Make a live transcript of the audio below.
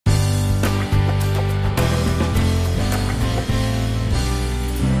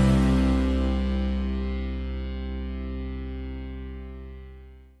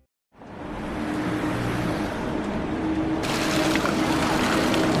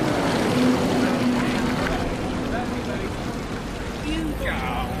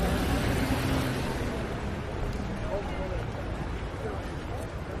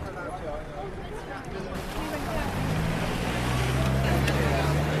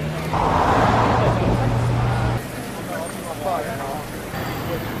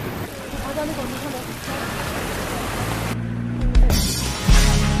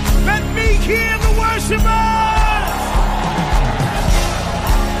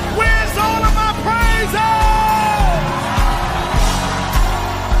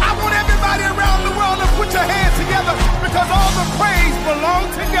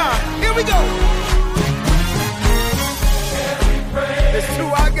we go. It's to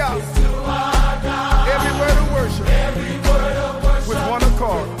our God. Every word of worship. With one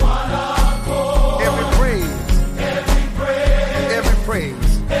accord. Every praise. Every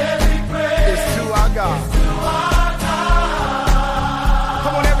praise. Is to our God.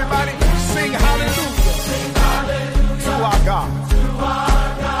 Come on, everybody. Sing hallelujah. To our God.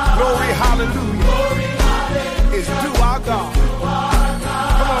 Glory, hallelujah. Is to our God.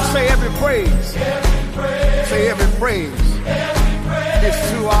 Come on, say every praise. Say every praise. Is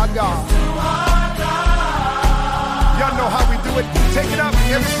to our God. Y'all know how we do it. Take it up.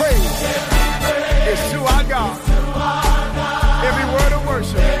 Every praise is to our God. Every word of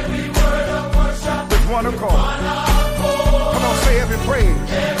worship with one accord. Come on, say every praise.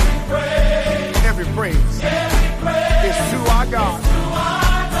 Every praise is to our God.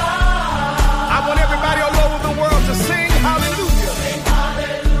 I want everybody all over the world to sing hallelujah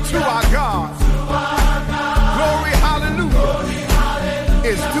to our God. Glory, hallelujah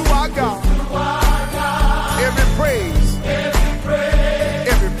is to our God. Every praise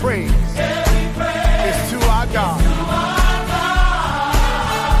is to our God.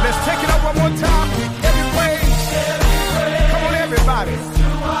 Let's take it up one more time. Every praise. Come on, everybody.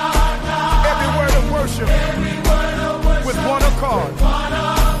 Every word of worship with one accord.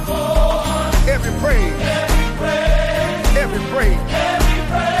 Every praise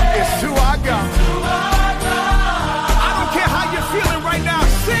is to our God. I don't care how you're feeling right now.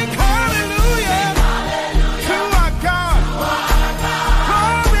 Sing hallelujah to our God.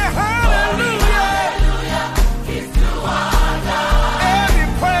 Glory, hallelujah.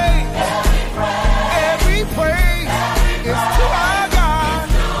 Every praise is to our God.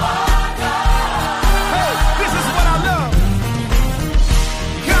 Hey, this is what I love.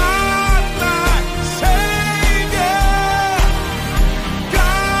 God, my Savior.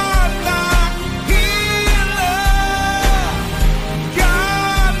 God, my healer.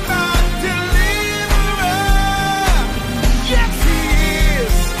 God, my deliverer. Yes, He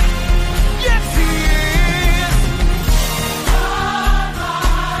is. Yes, He is.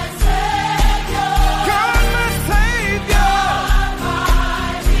 God, my Savior.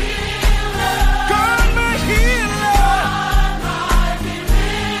 God, my healer.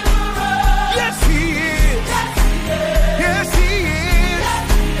 Yes, He is. Yes, He is.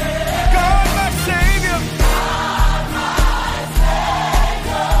 God, my Savior.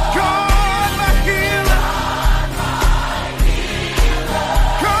 God, my healer.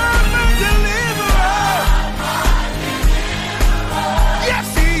 God, my deliverer. Yes,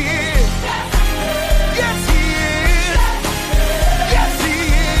 He is. Yes, He is. Yes, He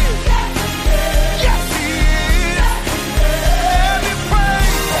is. Yes, He is. Every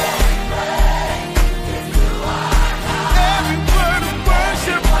praise. Every word of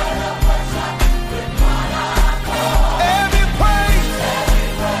worship. Every praise.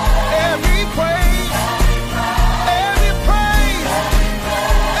 Every praise. Every praise.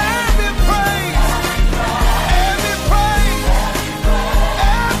 Every praise. Every praise.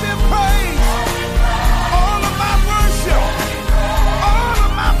 Every praise. All of my worship. All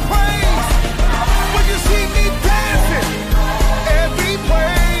of my praise. When you see me dancing. Every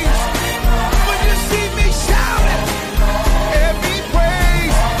praise. When you see me shouting. Every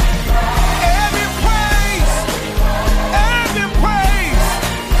praise. Every praise. Every praise.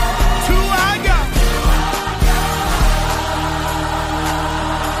 To our God.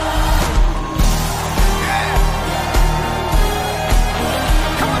 Yeah.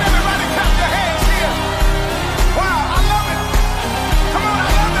 Come on, everybody, clap your hands here. Wow, I love it. Come on, I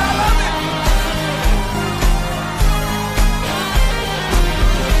love it, I love it.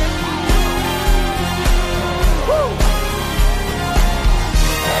 Woo.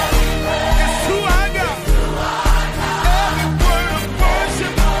 It's to our God. Every word of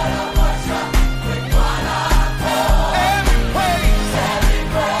worship. Every praise.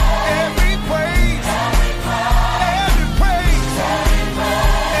 Every praise. Every praise.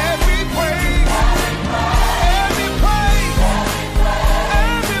 Every praise. Every praise.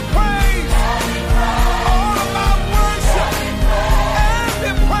 Every praise. All of my worship.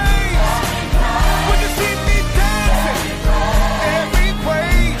 Every praise. When you see me dancing. Every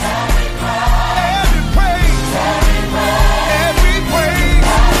praise. Every praise. Every praise.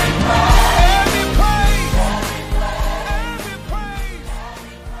 Every praise. Every praise.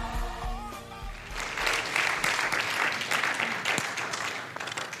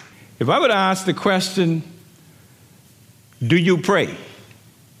 If I were to ask the question, do you pray?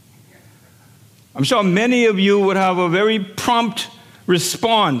 I'm sure many of you would have a very prompt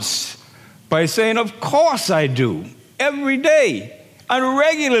response by saying, of course I do. Every day and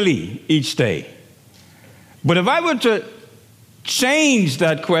regularly each day. But if I were to change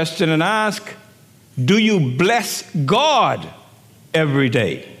that question and ask, do you bless God every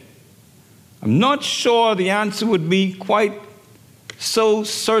day? I'm not sure the answer would be quite so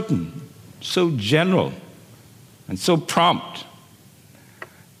certain, so general, and so prompt.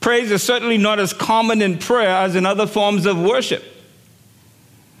 Praise is certainly not as common in prayer as in other forms of worship.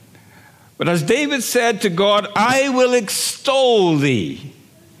 But as David said to God, I will extol thee.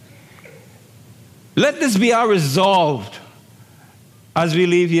 Let this be our resolve as we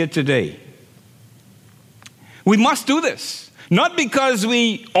leave here today. We must do this, not because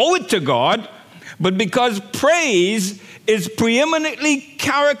we owe it to God, but because praise is preeminently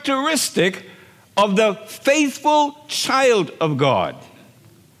characteristic of the faithful child of God.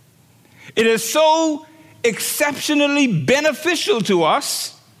 It is so exceptionally beneficial to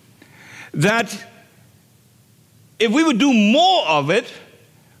us that if we would do more of it,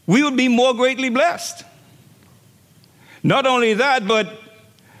 we would be more greatly blessed. Not only that, but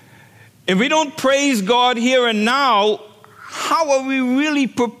if we don't praise God here and now, how are we really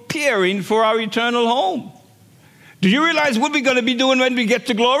preparing for our eternal home? Do you realize what we're going to be doing when we get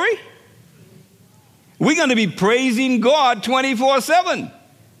to glory? We're going to be praising God 24/7.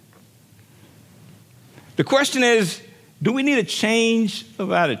 The question is, do we need a change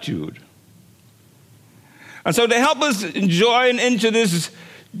of attitude? And so to help us join into this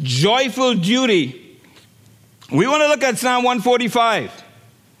joyful duty, we want to look at Psalm 145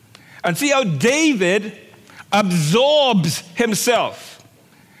 and see how David absorbs himself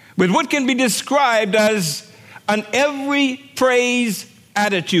with what can be described as an every praise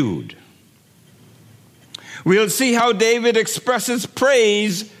attitude. We'll see how David expresses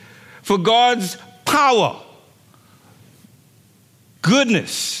praise for God's power,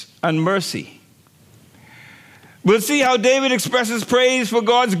 goodness, and mercy. We'll see how David expresses praise for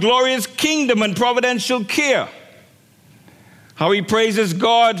God's glorious kingdom and providential care. How he praises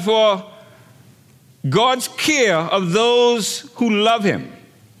God for God's care of those who love him.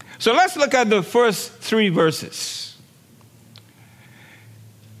 So let's look at the first 3 verses.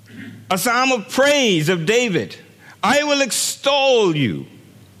 A psalm of praise of David. I will extol you,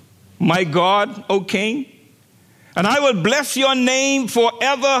 my God, O King, and I will bless your name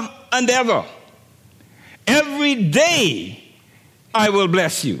forever and ever. Every day I will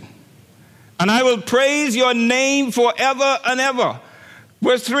bless you, and I will praise your name forever and ever.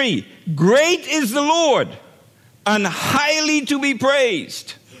 Verse 3, great is the Lord, and highly to be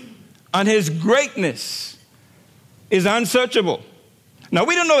praised, and his greatness is unsearchable. Now,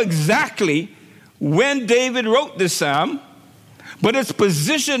 we don't know exactly when David wrote this psalm, but its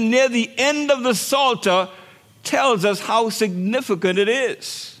position near the end of the Psalter tells us how significant it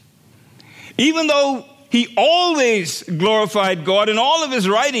is. Even though he always glorified God in all of his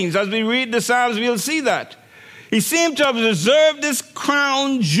writings, as we read the Psalms, we'll see that. He seemed to have reserved this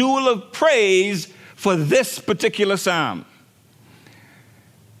crown jewel of praise for this particular psalm.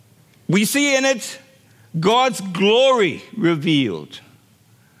 We see in it God's glory revealed,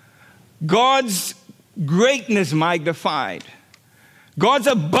 God's greatness magnified, God's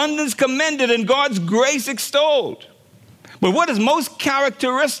abundance commended, and God's grace extolled. But what is most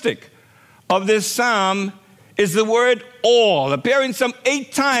characteristic of this psalm is the word all, appearing some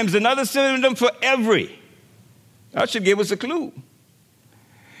 8 times, another synonym for every. That should give us a clue.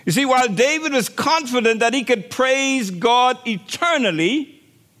 You see, while David was confident that he could praise God eternally,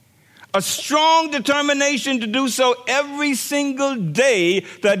 a strong determination to do so every single day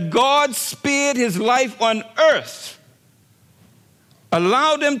that God spared his life on earth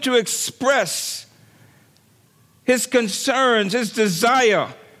allowed him to express his concerns, his desire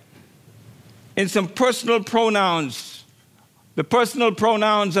in some personal pronouns, the personal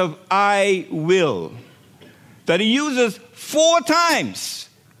pronouns of I will, that he uses 4 times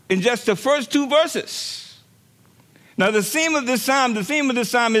in just the first 2 verses. Now, the theme of this psalm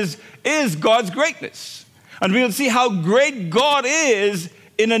is God's greatness. And we'll see how great God is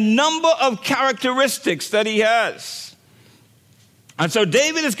in a number of characteristics that he has. And so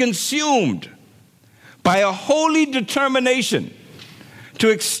David is consumed by a holy determination to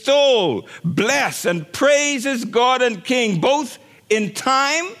extol, bless, and praise his God and King, both in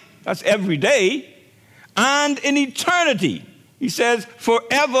time, that's every day, and in eternity. He says,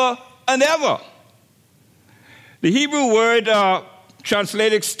 forever and ever. The Hebrew word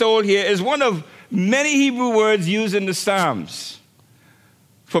translated extol here is one of many Hebrew words used in the Psalms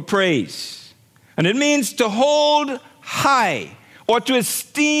for praise. And it means to hold high or to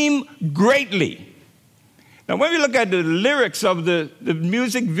esteem greatly. Now, when we look at the lyrics of the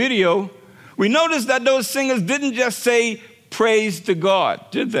music video, we notice that those singers didn't just say, praise to God,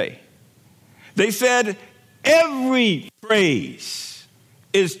 did they? They said, every praise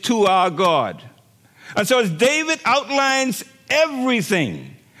is to our God. And so as David outlines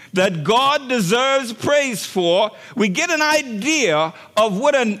everything that God deserves praise for, we get an idea of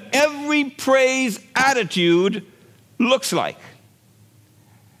what an every praise attitude looks like.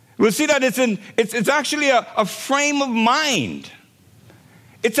 We'll see that it's actually a frame of mind.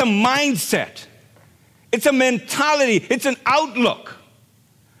 It's a mindset. It's a mentality. It's an outlook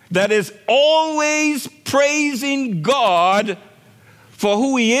that is always praising God for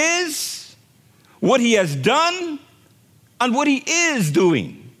who he is, what he has done, and what he is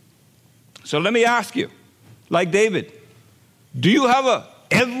doing. So let me ask you, like David, do you have a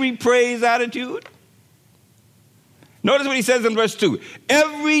every praise attitude? Notice what he says in verse 2.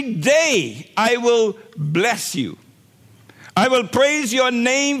 Every day I will bless you. I will praise your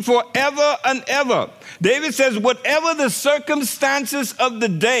name forever and ever. David says, whatever the circumstances of the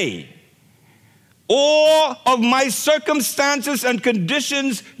day or of my circumstances and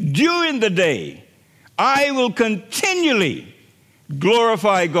conditions during the day, I will continually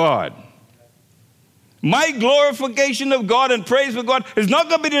glorify God. My glorification of God and praise for God is not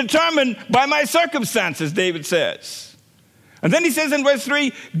going to be determined by my circumstances, David says. And then he says in verse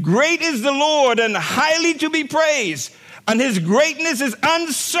 3, great is the Lord and highly to be praised, and his greatness is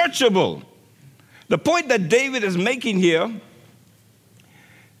unsearchable. The point that David is making here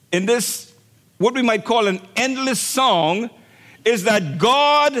in this, what we might call an endless song, is that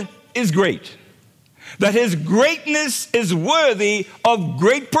God is great, that his greatness is worthy of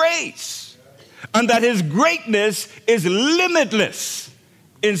great praise, and that his greatness is limitless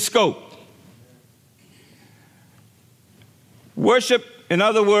in scope. Worship, in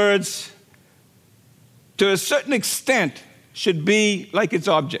other words, to a certain extent, should be like its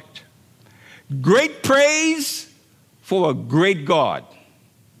object. Great praise for a great God.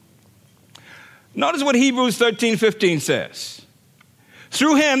 Notice what Hebrews 13:15 says.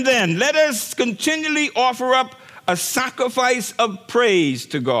 Through him, then, let us continually offer up a sacrifice of praise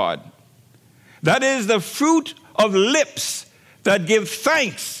to God. That is the fruit of lips that give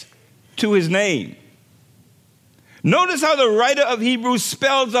thanks to his name. Notice how the writer of Hebrews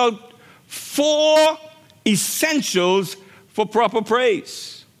spells out 4 essentials for proper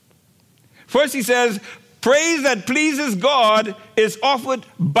praise. First, he says, praise that pleases God is offered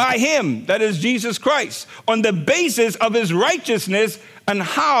by him, that is Jesus Christ, on the basis of his righteousness and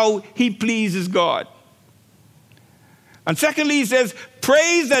how he pleases God. And secondly, he says,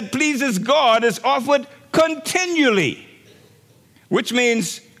 praise that pleases God is offered continually, which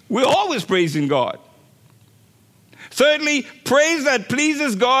means we're always praising God. Thirdly, praise that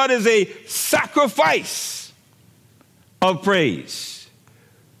pleases God is a sacrifice of praise,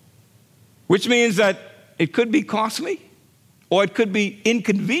 which means that it could be costly or it could be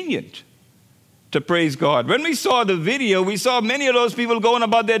inconvenient to praise God. When we saw the video, we saw many of those people going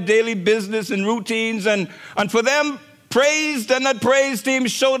about their daily business and routines, and for them, praise and that praise team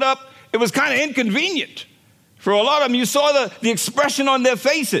showed up. It was kind of inconvenient. For a lot of them, you saw the expression on their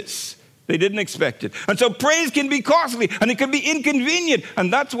faces. They didn't expect it. And so praise can be costly and it can be inconvenient,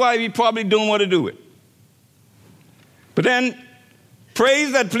 and that's why we probably don't want to do it. But then,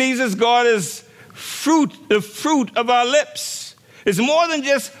 praise that pleases God is the fruit of our lips. It's more than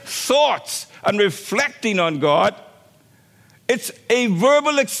just thoughts and reflecting on God. It's a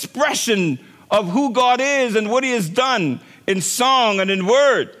verbal expression of who God is and what he has done in song and in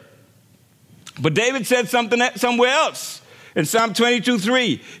word. But David said something somewhere else. In Psalm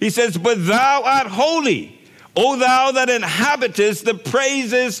 22:3, he says, but thou art holy, O thou that inhabitest the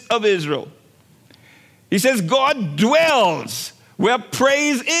praises of Israel. He says God dwells where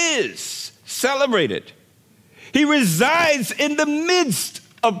praise is celebrated. He resides in the midst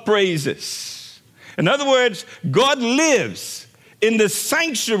of praises. In other words, God lives in the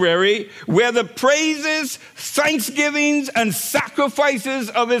sanctuary where the praises, thanksgivings, and sacrifices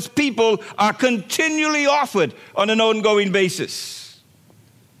of his people are continually offered on an ongoing basis.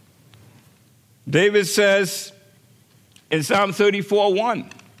 David says in Psalm 34:1,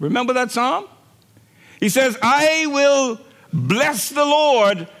 remember that psalm? He says, I will bless the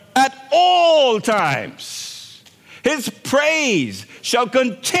Lord at all times. His praise shall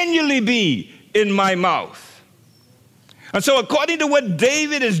continually be in my mouth. And so according to what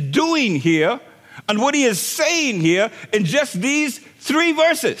David is doing here and what he is saying here in just these 3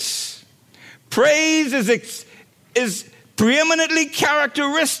 verses, praise is preeminently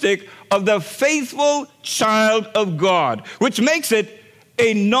characteristic of the faithful child of God, which makes it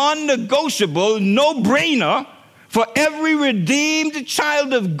a non-negotiable, no-brainer for every redeemed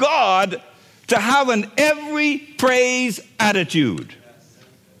child of God to have an every praise attitude.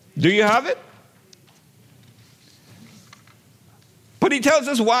 Do you have it? But he tells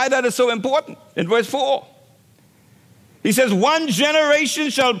us why that is so important in verse 4. He says, one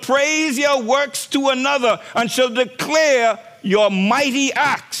generation shall praise your works to another and shall declare your mighty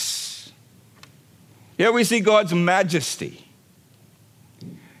acts. Here we see God's majesty.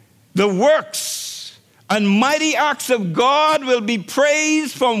 The works and mighty acts of God will be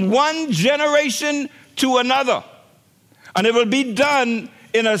praised from one generation to another. And it will be done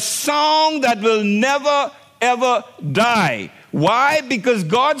in a song that will never, ever die. Why? Because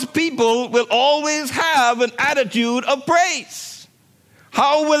God's people will always have an attitude of praise.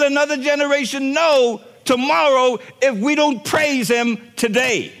 How will another generation know tomorrow if we don't praise him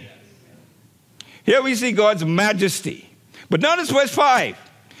today? Here we see God's majesty. But notice verse 5.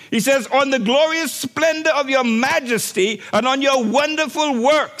 He says, on the glorious splendor of your majesty and on your wonderful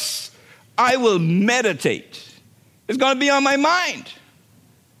works, I will meditate. It's going to be on my mind.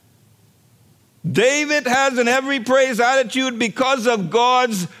 David has an every praise attitude because of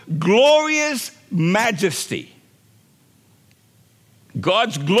God's glorious majesty.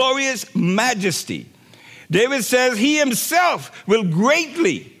 God's glorious majesty. David says he himself will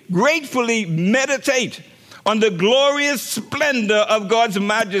gratefully meditate on the glorious splendor of God's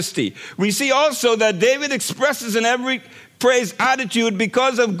majesty. We see also that David expresses an every praise attitude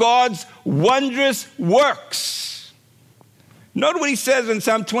because of God's wondrous works. Note what he says in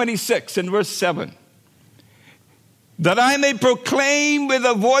Psalm 26 in verse 7. That I may proclaim with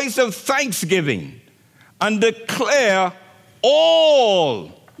a voice of thanksgiving and declare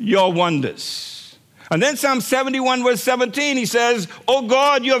all your wonders. And then Psalm 71 verse 17, he says, O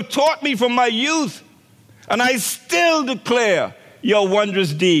God, you have taught me from my youth, and I still declare your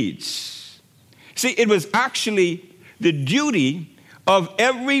wondrous deeds. See, it was actually the duty of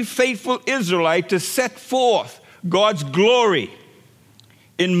every faithful Israelite to set forth God's glory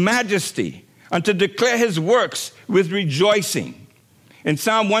in majesty and to declare his works with rejoicing. In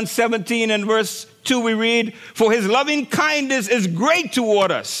Psalm 117 and verse 2 we read, for his loving kindness is great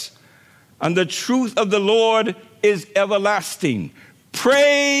toward us, and the truth of the Lord is everlasting.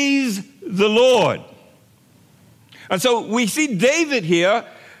 Praise the Lord. And so we see David here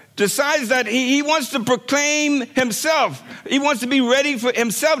decides that he wants to proclaim himself. He wants to be ready for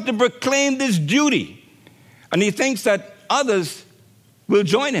himself to proclaim this duty. And he thinks that others will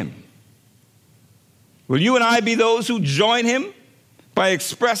join him. Will you and I be those who join him by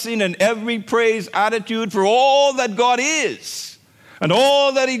expressing an every praise attitude for all that God is and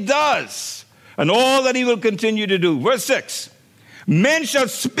all that he does and all that he will continue to do? Verse 6, men shall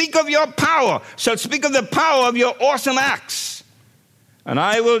speak of your power, shall speak of the power of your awesome acts, and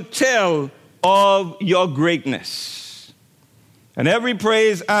I will tell of your greatness. And every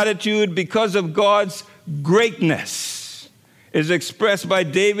praise attitude because of God's greatness is expressed by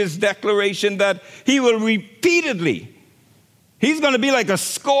David's declaration that he will repeatedly, he's going to be like a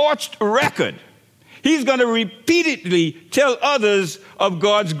scorched record. He's going to repeatedly tell others of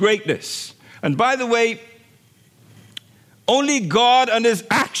God's greatness. And by the way, only God and his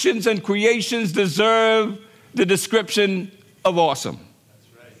actions and creations deserve the description of awesome.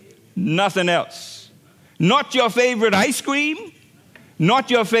 That's right. Nothing else. Not your favorite ice cream,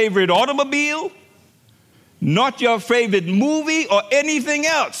 not your favorite automobile, not your favorite movie or anything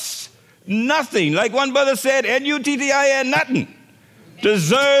else. Nothing. Like one brother said, N-U-T-T-I-N, nothing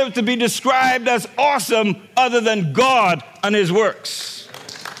deserves to be described as awesome other than God and his works.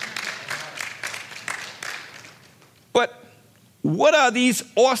 But what are these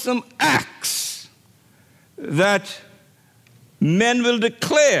awesome acts that men will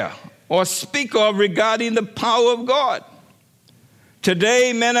declare or speak of regarding the power of God?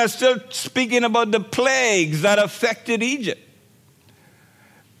 Today, men are still speaking about the plagues that affected Egypt.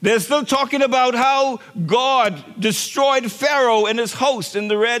 They're still talking about how God destroyed Pharaoh and his host in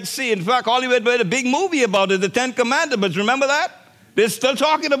the Red Sea. In fact, Hollywood made a big movie about it, the Ten Commandments. Remember that? They're still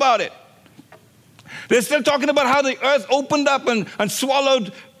talking about it. They're still talking about how the earth opened up and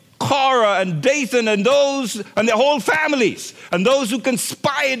swallowed Korah and Dathan and those and their whole families and those who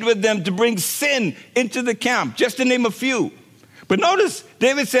conspired with them to bring sin into the camp, just to name a few. But notice,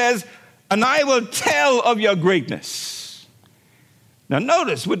 David says, and I will tell of your greatness. Now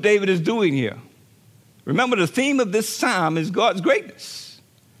notice what David is doing here. Remember, the theme of this psalm is God's greatness.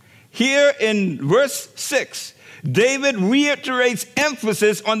 Here in verse 6, David reiterates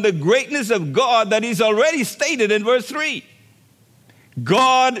emphasis on the greatness of God that he's already stated in verse 3.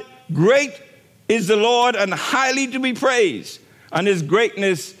 God, great is the Lord and highly to be praised, and his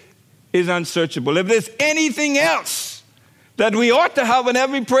greatness is unsearchable. If there's anything else that we ought to have an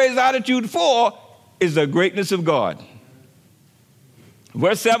every praise attitude for is the greatness of God.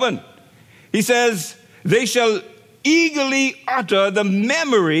 Verse 7, he says, they shall eagerly utter the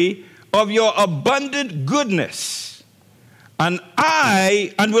memory of your abundant goodness, and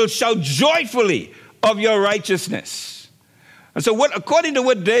will shout joyfully of your righteousness. And so according to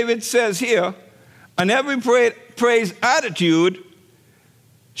what David says here, an every praise attitude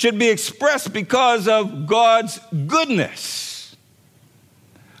should be expressed because of God's goodness.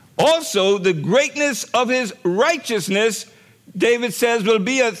 Also, the greatness of his righteousness, David says, will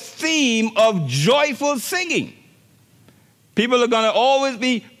be a theme of joyful singing. People are going to always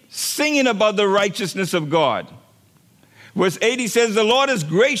be singing about the righteousness of God. Verse 80 says, the Lord is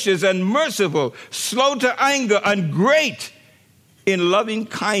gracious and merciful, slow to anger, and great in loving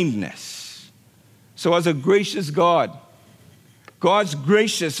kindness. So as a gracious God, God's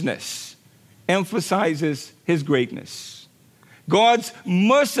graciousness emphasizes his greatness. God's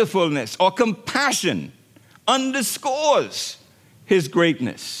mercifulness or compassion underscores his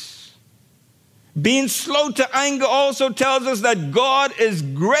greatness. Being slow to anger also tells us that God is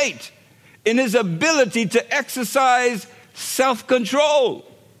great in his ability to exercise self-control.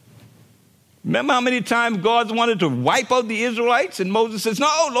 Remember how many times God wanted to wipe out the Israelites? And Moses says,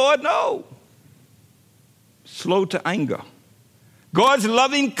 no, Lord, no. Slow to anger. God's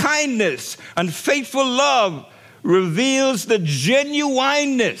loving kindness and faithful love reveals the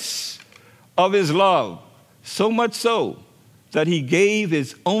genuineness of his love, so much so that he gave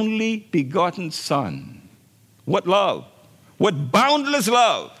his only begotten Son. What love! What boundless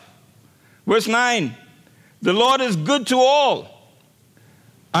love! Verse 9, the Lord is good to all,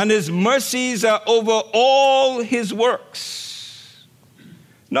 and his mercies are over all his works.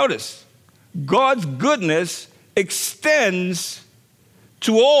 Notice, God's goodness extends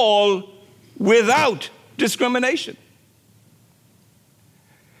to all without discrimination.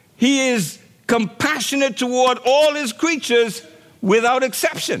 He is compassionate toward all his creatures without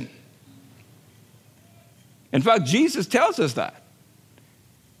exception. In fact, Jesus tells us that.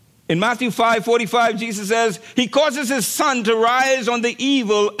 In Matthew 5:45, Jesus says, he causes his sun to rise on the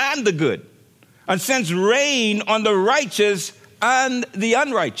evil and the good, and sends rain on the righteous and the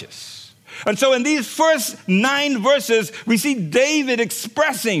unrighteous. And so in these first 9 verses, we see David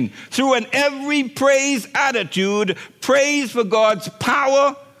expressing through an every praise attitude, praise for God's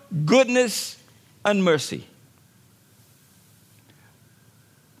power, goodness, and mercy.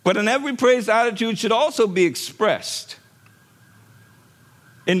 But an every praise attitude should also be expressed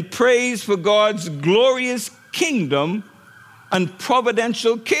in praise for God's glorious kingdom and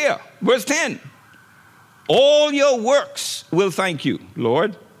providential care. Verse 10, all your works will thank you,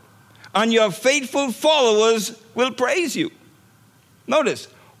 Lord, and your faithful followers will praise you. Notice,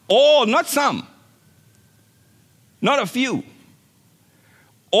 all, not some, not a few.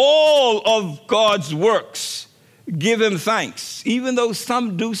 All of God's works give him thanks, even though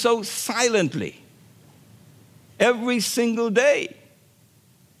some do so silently. Every single day,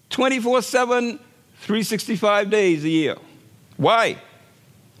 24/7, 365 days a year. Why?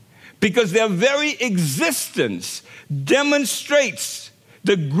 Because their very existence demonstrates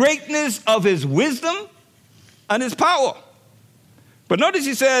the greatness of his wisdom and his power. But notice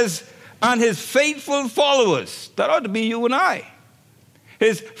he says, and his faithful followers. That ought to be you and I.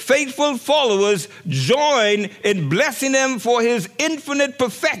 His faithful followers join in blessing him for his infinite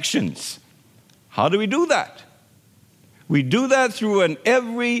perfections. How do we do that? We do that through an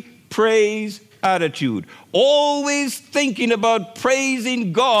every praise attitude, always thinking about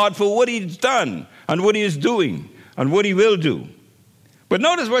praising God for what he's done and what he is doing and what he will do. But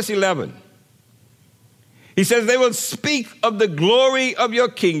notice verse 11. He says, they will speak of the glory of your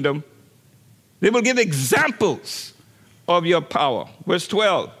kingdom. They will give examples of your power. Verse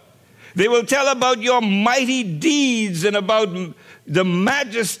 12. They will tell about your mighty deeds and about the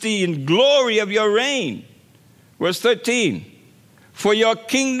majesty and glory of your reign. Verse 13. For your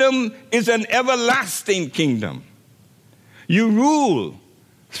kingdom is an everlasting kingdom. You rule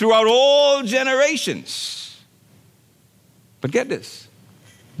throughout all generations. But get this.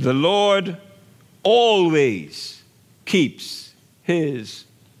 The Lord always keeps his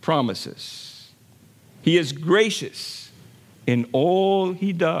promises. He is gracious in all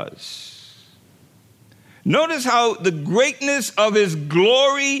he does. Notice how the greatness of his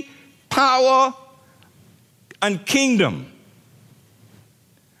glory, power, and kingdom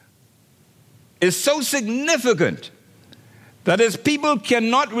is so significant that his people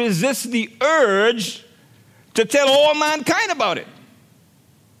cannot resist the urge to tell all mankind about it.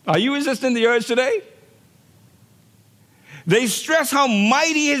 Are you resisting the urge today? They stress how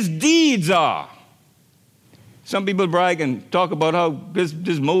mighty his deeds are. Some people brag and talk about how this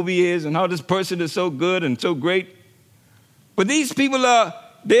movie is and how this person is so good and so great. But these people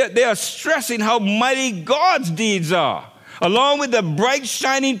they are stressing how mighty God's deeds are, along with the bright,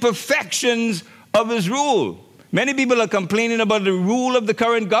 shining perfections of his rule. Many people are complaining about the rule of the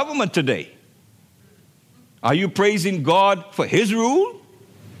current government today. Are you praising God for his rule?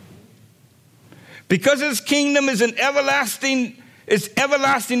 Because his kingdom is everlasting,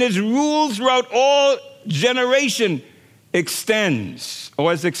 his rule throughout all generation extends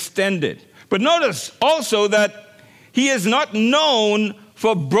or is extended. But notice also that he is not known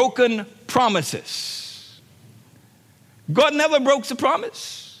for broken promises. God never broke a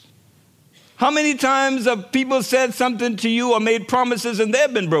promise. How many times have people said something to you or made promises and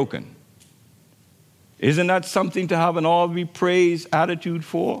they've been broken? Isn't that something to have an all-we-praise attitude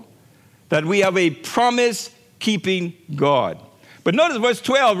for? That we have a promise-keeping God. But notice verse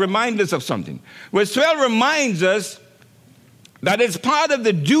 12 reminds us of something. Verse 12 reminds us that it's part of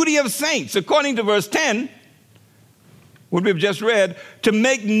the duty of saints, according to verse 10, what we've just read, to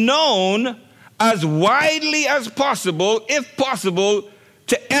make known as widely as possible, if possible,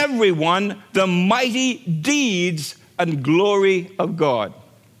 to everyone the mighty deeds and glory of God.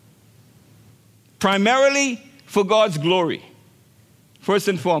 Primarily for God's glory, first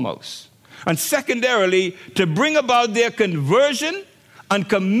and foremost. And secondarily, to bring about their conversion and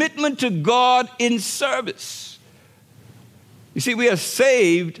commitment to God in service. You see, we are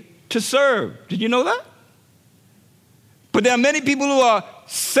saved to serve. Did you know that? But there are many people who are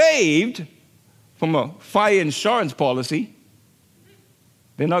saved from a fire insurance policy.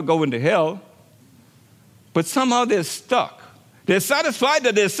 They're not going to hell. But somehow they're stuck. They're satisfied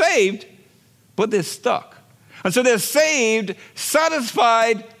that they're saved, but they're stuck. And so they're saved,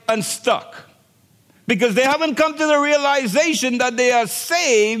 satisfied, and stuck. Because they haven't come to the realization that they are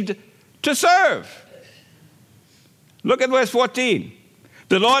saved to serve. Look at verse 14.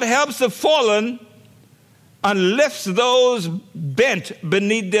 The Lord helps the fallen and lifts those bent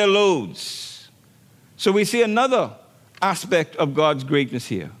beneath their loads. So we see another aspect of God's greatness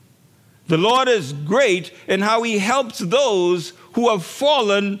here. The Lord is great in how he helps those who have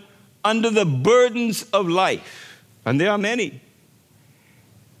fallen under the burdens of life. And there are many.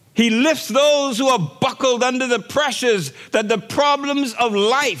 He lifts those who are buckled under the pressures that the problems of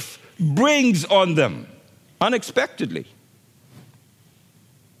life brings on them unexpectedly.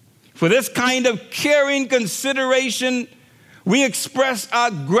 For this kind of caring consideration, we express our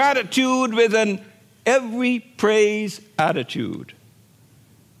gratitude with an every praise attitude.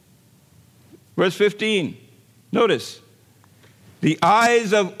 Verse 15, notice, the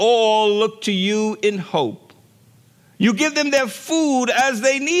eyes of all look to you in hope. You give them their food as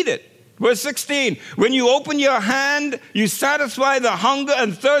they need it. Verse 16, when you open your hand, you satisfy the hunger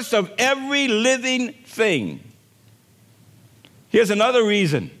and thirst of every living thing. Here's another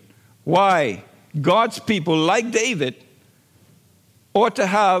reason why God's people, like David, ought to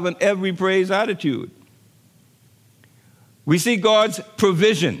have an every praise attitude. We see God's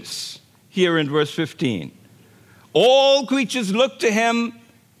provisions here in verse 15. All creatures look to him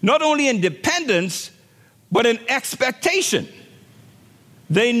not only in dependence, but in expectation.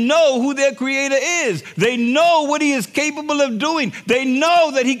 They know who their Creator is. They know what he is capable of doing. They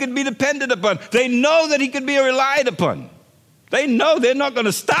know that he could be depended upon. They know that he could be relied upon. They know they're not going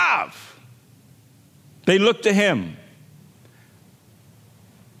to starve. They look to him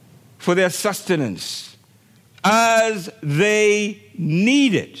for their sustenance as they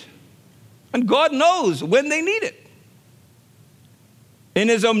need it. And God knows when they need it. In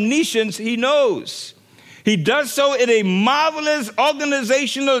his omniscience, he knows. He does so in a marvelous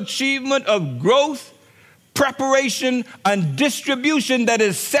organizational achievement of growth, preparation, and distribution that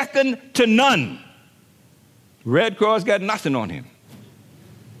is second to none. Red Cross got nothing on him.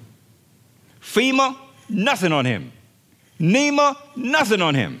 FEMA, nothing on him. NEMA, nothing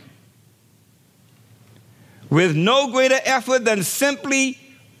on him. With no greater effort than simply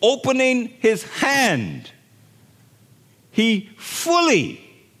opening his hand, he fully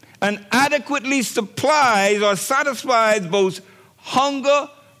and adequately supplies or satisfies both hunger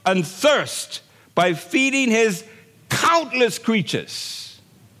and thirst by feeding his countless creatures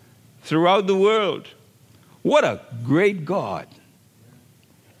throughout the world. What a great God.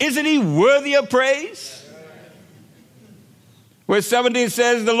 Isn't he worthy of praise? Verse 17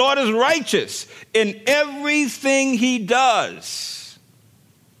 says, the Lord is righteous in everything he does.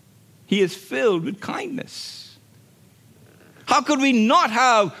 He is filled with kindness. How could we not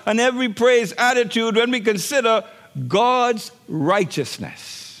have an every praise attitude when we consider God's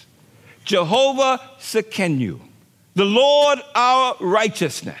righteousness? Jehovah Sekenu, the Lord our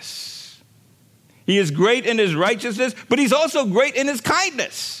righteousness. He is great in his righteousness, but he's also great in his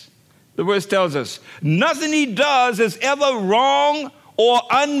kindness. The verse tells us, nothing he does is ever wrong or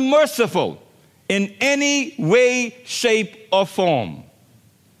unmerciful in any way, shape, or form.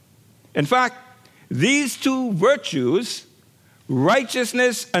 In fact, these two virtues,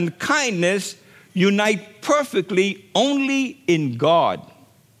 righteousness and kindness, unite perfectly only in God.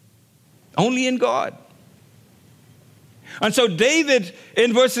 Only in God. And so David,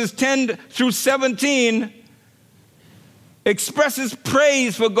 in verses 10 through 17, expresses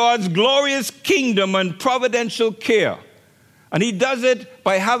praise for God's glorious kingdom and providential care. And he does it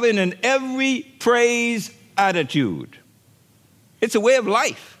by having an every praise attitude. It's a way of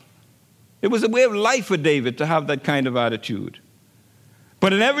life. It was a way of life for David to have that kind of attitude.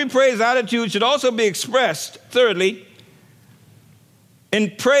 But an every praise attitude should also be expressed, thirdly,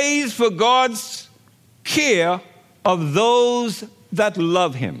 in praise for God's care of those that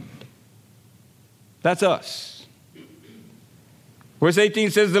love him. That's us. Verse 18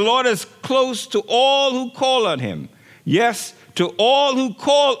 says, the Lord is close to all who call on him. Yes, to all who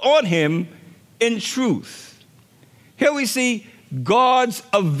call on him in truth. Here we see God's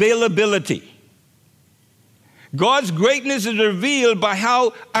availability. God's greatness is revealed by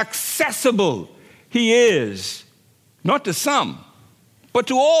how accessible he is, not to some, but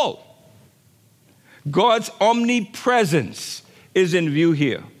to all. God's omnipresence is in view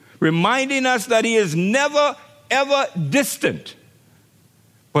here, reminding us that he is never, ever distant,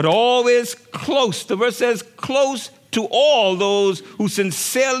 but always close. The verse says, close to all those who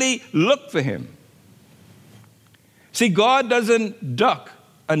sincerely look for him. See, God doesn't duck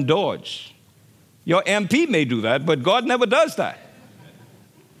and dodge. Your MP may do that, but God never does that.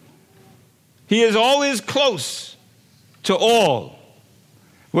 He is always close to all.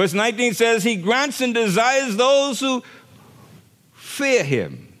 Verse 19 says, he grants and desires those who fear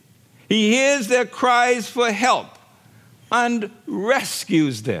him. He hears their cries for help and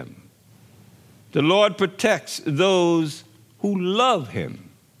rescues them. The Lord protects those who love him.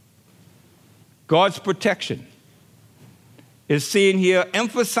 God's protection is seen here,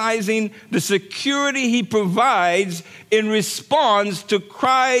 emphasizing the security he provides in response to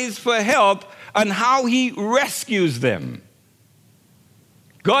cries for help and how he rescues them.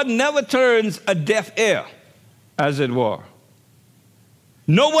 God never turns a deaf ear, as it were.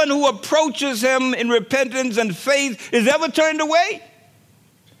 No one who approaches him in repentance and faith is ever turned away.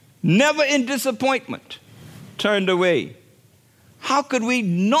 Never in disappointment turned away. How could we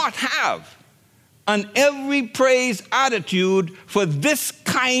not have an every praise attitude for this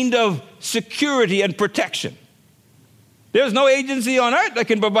kind of security and protection? There's no agency on earth that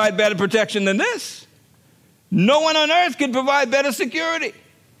can provide better protection than this. No one on earth can provide better security.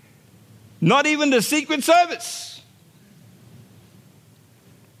 Not even the Secret Service.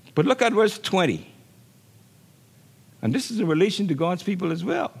 But look at verse 20. And this is in relation to God's people as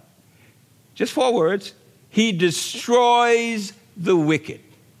well. Just 4 words. He destroys the wicked.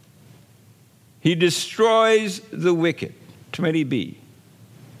 He destroys the wicked. 20b.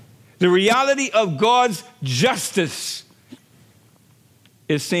 The reality of God's justice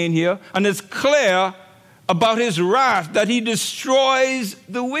is seen here, and it's clear about his wrath that he destroys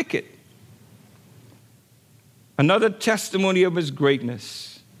the wicked. Another testimony of his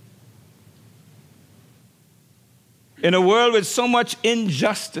greatness. In a world with so much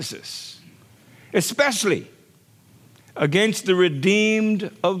injustices, especially against the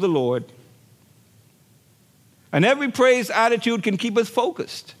redeemed of the Lord, and every praise attitude can keep us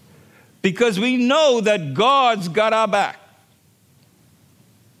focused because we know that God's got our back.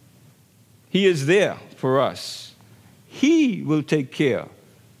 He is there for us. He will take care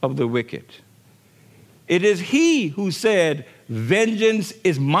of the wicked. It is he who said, vengeance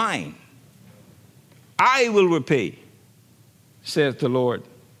is mine. I will repay, saith the Lord.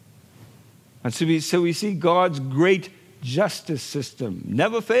 And so we see God's great justice system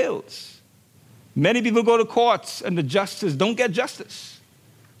never fails. Many people go to courts and the justice don't get justice.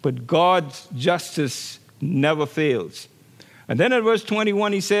 But God's justice never fails. And then in verse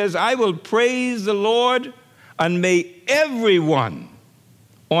 21 he says, I will praise the Lord, and may everyone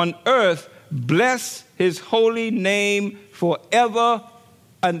on earth bless his holy name forever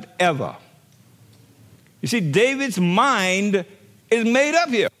and ever. You see, David's mind is made up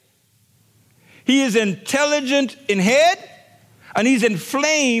here. He is intelligent in head, and he's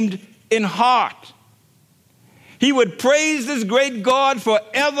inflamed in heart. He would praise this great God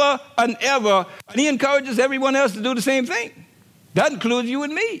forever and ever, and he encourages everyone else to do the same thing. That includes you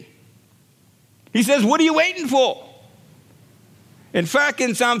and me. He says, what are you waiting for? In fact,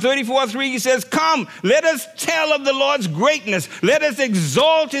 in Psalm 34:3, he says, "Come, let us tell of the Lord's greatness. Let us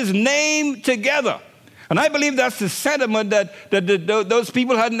exalt his name together." And I believe that's the sentiment that those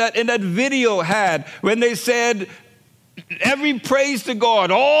people had in that video had when they said, "Every praise to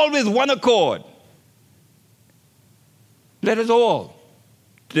God, all with one accord." Let us all,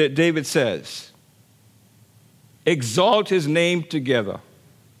 David says, exalt his name together.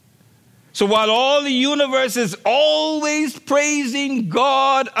 So while all the universe is always praising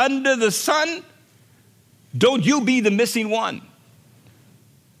God under the sun, don't you be the missing one.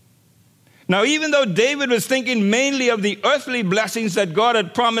 Now, even though David was thinking mainly of the earthly blessings that God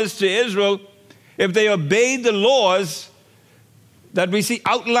had promised to Israel if they obeyed the laws that we see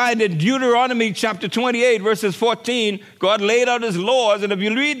outlined in Deuteronomy chapter 28, verses 14, God laid out his laws. And if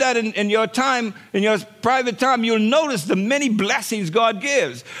you read that in your time, in your private time, you'll notice the many blessings God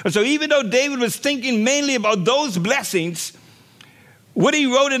gives. And so even though David was thinking mainly about those blessings, what he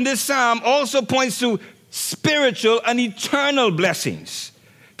wrote in this psalm also points to spiritual and eternal blessings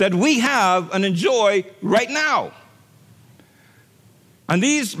that we have and enjoy right now. And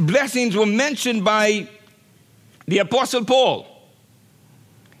these blessings were mentioned by the Apostle Paul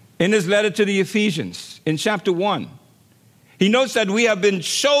in his letter to the Ephesians in chapter 1. He notes that we have been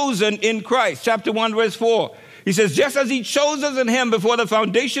chosen in Christ. Chapter 1, verse 4. He says, just as he chose us in him before the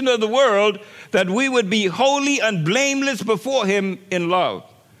foundation of the world, that we would be holy and blameless before him in love.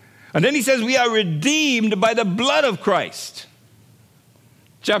 And then he says, we are redeemed by the blood of Christ.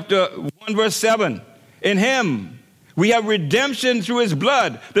 Chapter 1, verse 7. In him we have redemption through his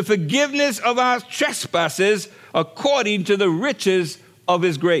blood, the forgiveness of our trespasses according to the riches of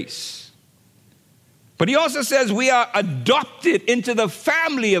his grace. But he also says we are adopted into the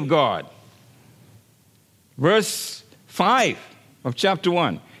family of God. Verse 5 of chapter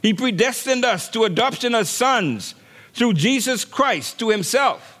 1. He predestined us to adoption as sons through Jesus Christ to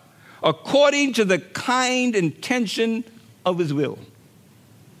himself, according to the kind intention of his will.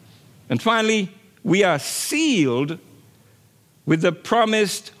 And finally, we are sealed with the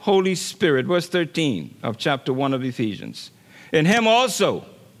promised Holy Spirit. Verse 13 of chapter 1 of Ephesians. In him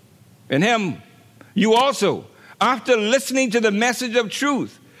you also, after listening to the message of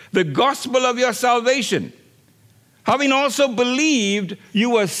truth, the gospel of your salvation, having also believed,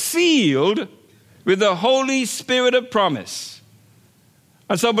 you were sealed with the Holy Spirit of promise.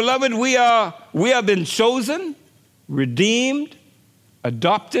 And so, beloved, we have been chosen, redeemed,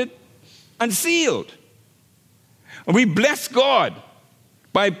 adopted, and sealed. And we bless God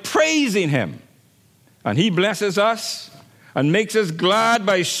by praising him. And he blesses us and makes us glad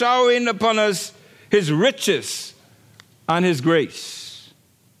by showering upon us his riches and his grace.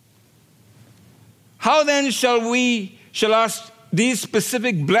 How then shall these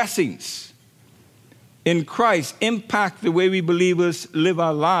specific blessings in Christ impact the way we believers live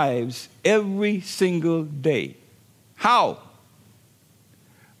our lives every single day? How?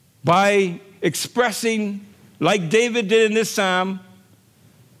 By expressing, like David did in this psalm,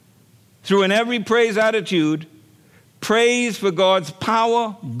 through an every praise attitude, praise for God's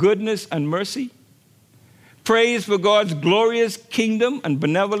power, goodness, and mercy. Praise for God's glorious kingdom and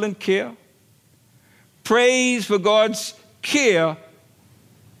benevolent care. Praise for God's care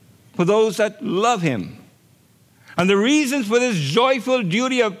for those that love him. And the reason for this joyful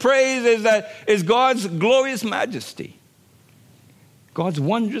duty of praise is God's glorious majesty, God's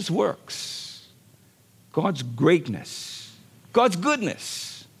wondrous works, God's greatness, God's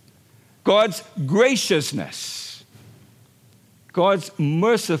goodness, God's graciousness, God's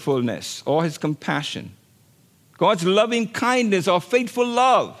mercifulness or his compassion, God's loving kindness or faithful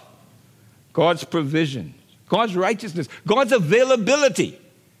love, God's provision, God's righteousness, God's availability,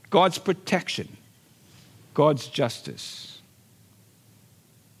 God's protection, God's justice.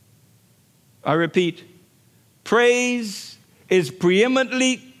 I repeat, praise is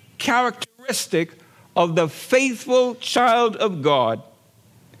preeminently characteristic of the faithful child of God.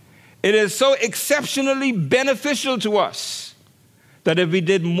 It is so exceptionally beneficial to us that if we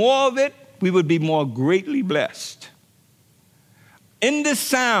did more of it, we would be more greatly blessed. In this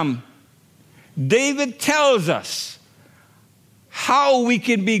psalm, David tells us how we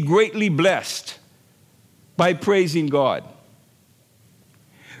can be greatly blessed by praising God.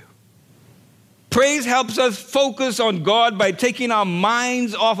 Praise helps us focus on God by taking our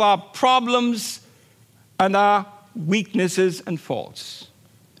minds off our problems and our weaknesses and faults.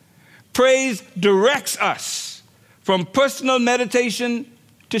 Praise directs us from personal meditation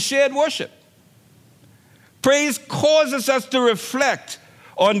to shared worship. Praise causes us to reflect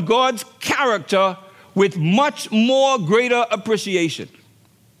on God's character with much more greater appreciation.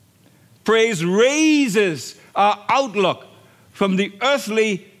 Praise raises our outlook from the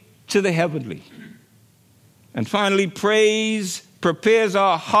earthly to the heavenly. And finally, praise prepares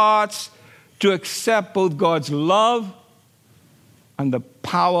our hearts to accept both God's love and the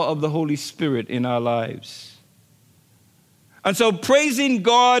power of the Holy Spirit in our lives. And so praising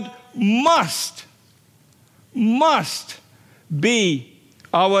God must be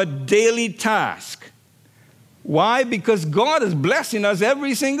our daily task. Why? Because God is blessing us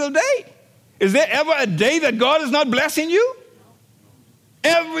every single day. Is there ever a day that God is not blessing you?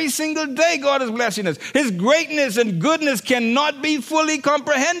 Every single day God is blessing us. His greatness and goodness cannot be fully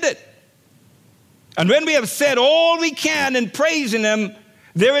comprehended. And when we have said all we can in praising Him,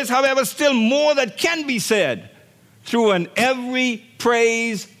 there is, however, still more that can be said through an every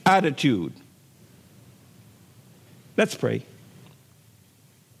praise attitude. Let's pray.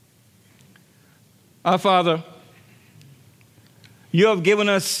 Our Father, you have given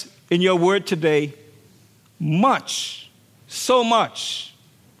us in your word today much, so much,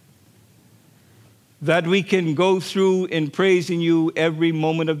 that we can go through in praising you every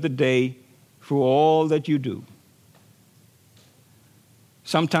moment of the day for all that you do.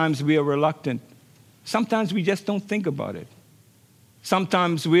 Sometimes we are reluctant. Sometimes we just don't think about it.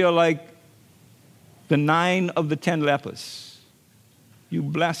 Sometimes we are like the 9 of the 10 lepers. You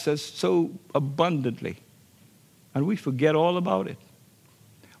bless us so abundantly, and we forget all about it.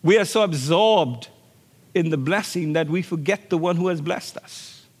 We are so absorbed in the blessing that we forget the one who has blessed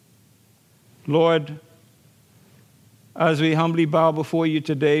us. Lord, as we humbly bow before you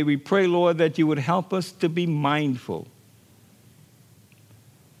today, we pray, Lord, that you would help us to be mindful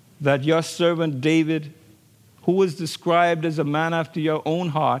that your servant David, who was described as a man after your own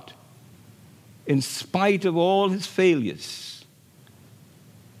heart, in spite of all his failures,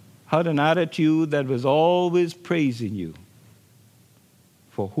 had an attitude that was always praising you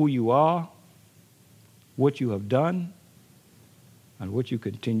for who you are, what you have done, and what you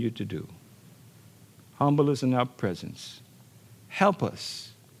continue to do. Humble us in our presence. Help us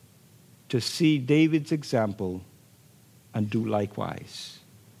to see David's example and do likewise.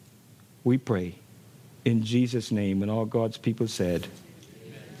 We pray in Jesus' name, and all God's people said,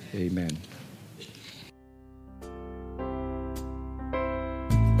 Amen. Amen.